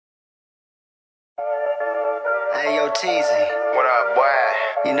Hey, yo, Teezy. What up, boy?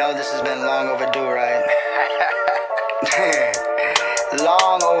 You know this has been long overdue, right?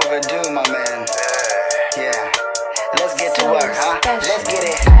 Long overdue, my man. Yeah. Let's get to work, huh? Let's get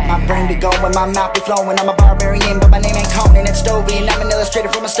it. My brain be going, my mouth be flowing. I'm a barbarian, but my name ain't Conan, it's Stovey. And I'm an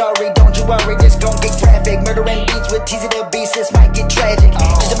illustrator from a story. Don't you worry, this gon' get graphic. Murdering beats with Teezy the Beast, this might get tragic.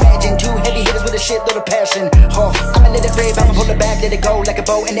 Just imagine two heavy hitters with a shitload of passion. Oh, I'ma let it rip, I'ma pull it back, let it go like a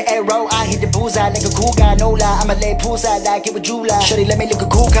bow in the arrow. I hit the bullseye like a cool guy, no lie. I'ma lay poolside like it with you lie. Shorty, let me look a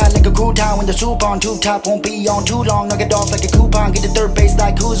cool guy like a cool town. When the soup on tube top won't be on too long. Knock it off like a coupon, get the third base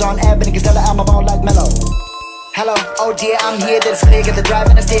like who's on Avenue Costello. I'm a ball like Mellow. Hello, oh dear, I'm here, that's clear. Get the drive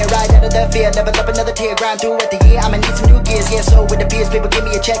and I steer right out of the fear. Level up another tier, grind through at the year. I'ma need some new gears, yeah, so with the peers, people give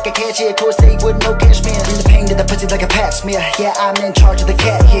me a check, I cash it. Cool stay with no cashmere. Bring the pain to the pussy like a pap smear. Yeah, I'm in charge of the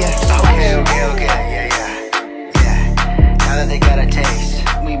cat here. Okay, yeah. Now that they got a taste,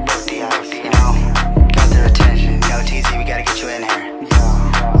 we broke the ice, you know. Got their attention. Yo, Teezy, we gotta get you in here.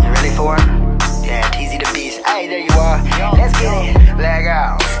 You ready for it? Yeah, Teezy the Beast. Hey, there you are. Let's get it. Leg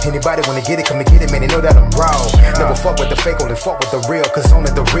out. Anybody wanna get it, come and get it, man, they know that I'm raw. Never fuck with the fake, only fuck with the real, cause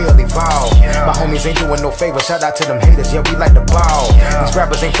only the real evolve. My homies ain't doing no favor, shout out to them haters, yeah, we like the ball. These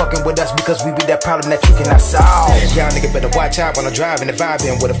rappers ain't fucking with us because we be that problem that you cannot solve. Y'all nigga better watch out when I'm driving and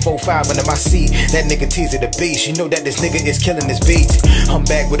vibing with a 4-5 under my seat. That nigga Teezy the Beast, you know that this nigga is killing this beat. I'm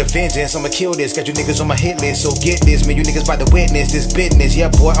back with a vengeance, I'ma kill this, got you niggas on my hit list, so get this, man, you niggas about to witness this business.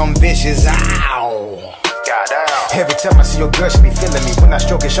 Yeah, boy, I'm vicious, ow. Every time I see your girl, she be feeling me. When I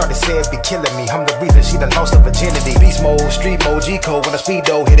stroke it, shorty say it be killing me. I'm the reason she done lost her virginity. Beast mode, street mode, G-code. When I speed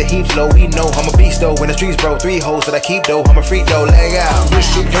though, hit a heat flow. He know I'm a beast though. When the streets bro, 3 hoes that I keep though. I'm a freak though, leg out. This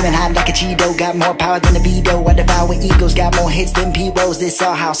shit feeling hot like a Cheeto. Got more power than a Vito. I devour egos, got more hits than P-Rose. This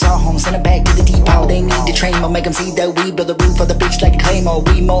our house, our home, send it back to the depot. They need to train more, make them see that we build the roof for the beach like a Claymore.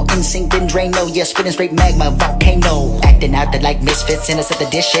 We more in sync than Drano. Yeah, spitting straight magma, volcano. Acting out there like misfits, and it's at the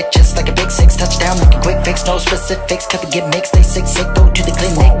dish shit. Just like a big 6 touchdown, like a quick fix, no specifics. Cut the get mixed, they sick, go to the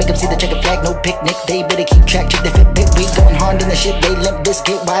clinic. Make them see the checker flag, no picnic. They better keep track, check the Fitbit. We going hard in the shit, they limp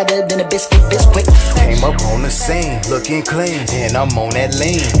biscuit. Wider than a biscuit, biscuit. Came up on the scene, looking clean, and I'm on that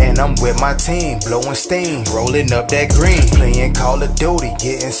lean. And I'm with my team, blowing steam, rolling up that green. Playing Call of Duty,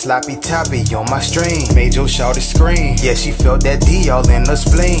 getting sloppy toppy on my stream. Made your shawty scream, yeah, she felt that D all in her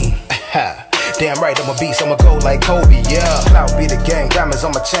spleen. Damn right, I'm a beast, I'ma go like Kobe, yeah. Clout be the gang, diamonds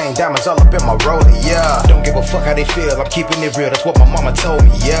on my chain, diamonds all up in my roller, yeah. Don't give a fuck how they feel, I'm keeping it real, that's what my mama told me,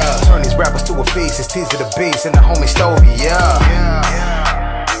 yeah. Turn these rappers to a feast, it's Teezy the Beast and the homie Stovey, yeah.